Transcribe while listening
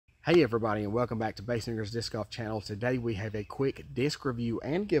Hey everybody, and welcome back to Baysinger's Disc Golf Channel. Today we have a quick disc review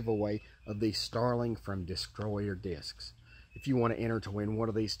and giveaway of the Starling from Disctroyer discs. If you want to enter to win one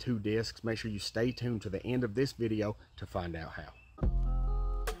of these two discs, make sure you stay tuned to the end of this video to find out how.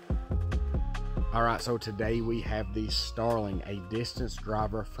 Alright, so today we have the Starling, a distance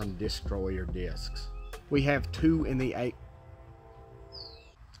driver from Disctroyer discs. We have two in the A...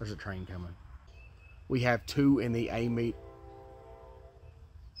 There's a train coming. We have two in the A meet.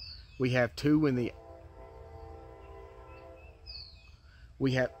 We have two in the...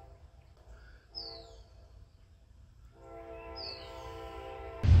 We have...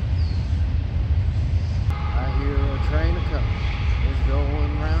 I hear a train a-coming. It's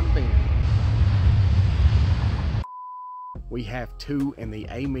going round bend. We have two in the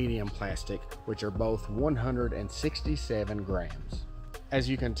A medium plastic, which are both 167 grams. As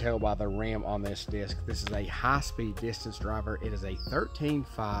you can tell by the rim on this disc, this is a high-speed distance driver. It is a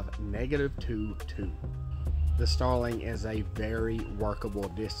 13.5 -2.2. The Starling is a very workable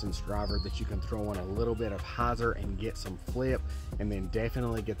distance driver that you can throw in a little bit of hyzer and get some flip, and then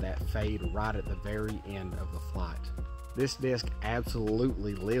definitely get that fade right at the very end of the flight. This disc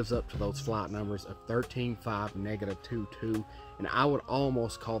absolutely lives up to those flight numbers of 13.5 -2.2, and I would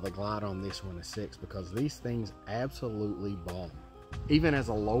almost call the glide on this one a 6 because these things absolutely bomb. Even as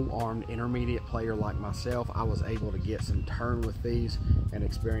a low-armed intermediate player like myself, I was able to get some turn with these and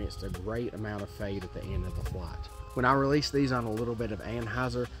experienced a great amount of fade at the end of the flight. When I released these on a little bit of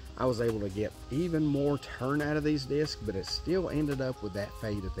anhyzer, I was able to get even more turn out of these discs, but it still ended up with that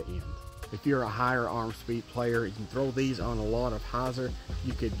fade at the end. If you're a higher arm speed player, you can throw these on a lot of hyzer,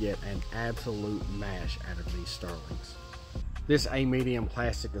 you could get an absolute mash out of these Starlings. This A medium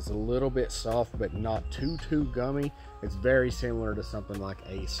plastic is a little bit soft, but not too gummy. It's very similar to something like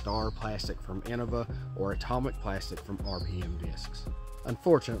a Star plastic from Innova or Atomic plastic from RPM discs.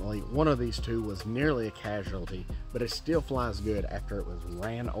 Unfortunately, one of these two was nearly a casualty, but it still flies good after it was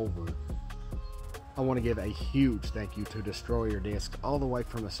ran over. I want to give a huge thank you to Disctroyer Discs all the way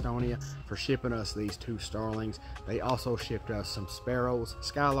from Estonia for shipping us these two Starlings. They also shipped us some Sparrows,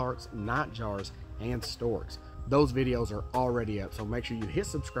 Skylarks, Nightjars, and Storks. Those videos are already up, so make sure you hit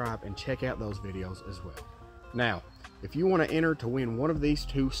subscribe and check out those videos as well. Now, if you want to enter to win one of these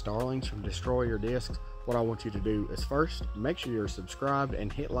two Starlings from Disctroyer discs, what I want you to do is first, make sure you're subscribed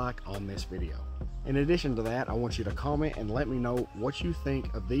and hit like on this video. In addition to that, I want you to comment and let me know what you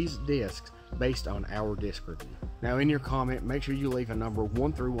think of these discs based on our disc review. Now in your comment, make sure you leave a number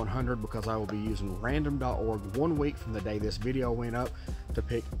 1 through 100 because I will be using random.org 1 week from the day this video went up to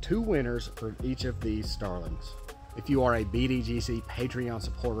pick two winners for each of these Starlings. If you are a BDGC Patreon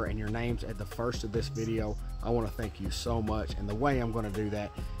supporter and your name's at the first of this video, I want to thank you so much, and the way I'm going to do that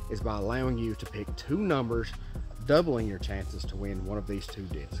is by allowing you to pick two numbers, doubling your chances to win one of these two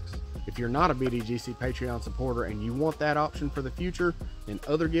discs. If you're not a BDGC Patreon supporter and you want that option for the future and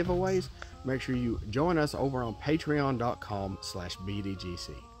other giveaways, make sure you join us over on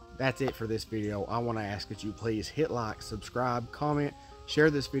patreon.com/BDGC. That's it for this video. I want to ask that you please hit like, subscribe, comment, share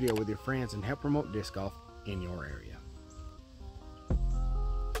this video with your friends, and help promote disc golf in your area.